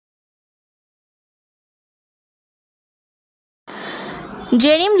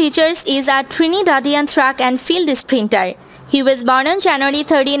Jereem Richards is a Trinidadian track and field sprinter. He was born on January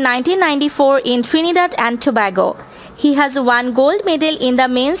 13, 1994 in Trinidad and Tobago. He has won gold medal in the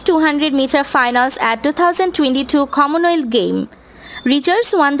men's 200-meter finals at 2022 Commonwealth Games.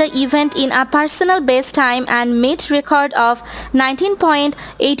 Richards won the event in a personal best time and made record of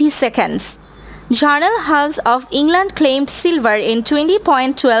 19.80 seconds. Jarnal Hughes of England claimed silver in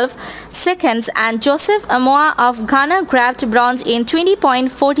 20.12 seconds and Joseph Amoah of Ghana grabbed bronze in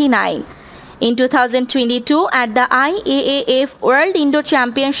 20.49. In 2022, at the IAAF World Indoor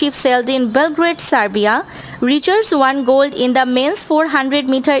Championships held in Belgrade, Serbia, Richards won gold in the men's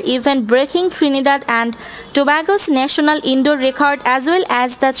 400-meter event, breaking Trinidad and Tobago's national indoor record as well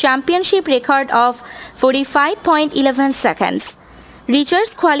as the championship record of 45.11 seconds.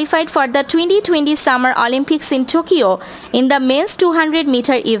 Richards qualified for the 2020 Summer Olympics in Tokyo in the men's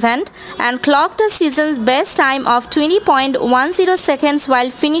 200-meter event and clocked a season's best time of 20.10 seconds while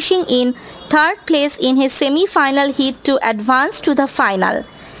finishing in third place in his semi-final heat to advance to the final.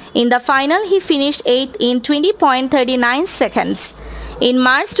 In the final, he finished 8th in 20.39 seconds. In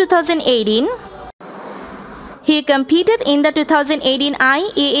March 2018, he competed in the 2018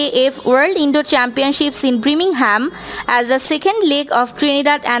 IAAF World Indoor Championships in Birmingham as the second leg of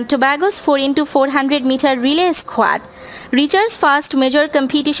Trinidad and Tobago's 4x400 meter relay squad. Richards' first major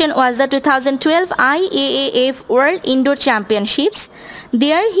competition was the 2012 IAAF World Indoor Championships.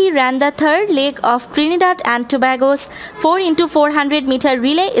 There he ran the third leg of Trinidad and Tobago's 4x400 meter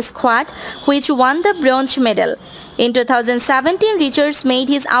relay squad, which won the bronze medal. In 2017, Richards made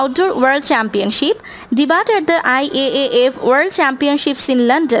his outdoor world championship debut at the IAAF World Championships in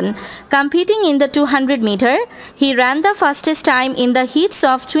London. Competing in the 200 meter, he ran the fastest time in the heats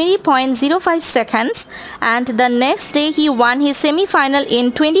of 20.05 seconds and the next day he won his semi-final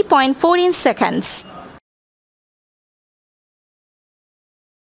in 20.14 seconds.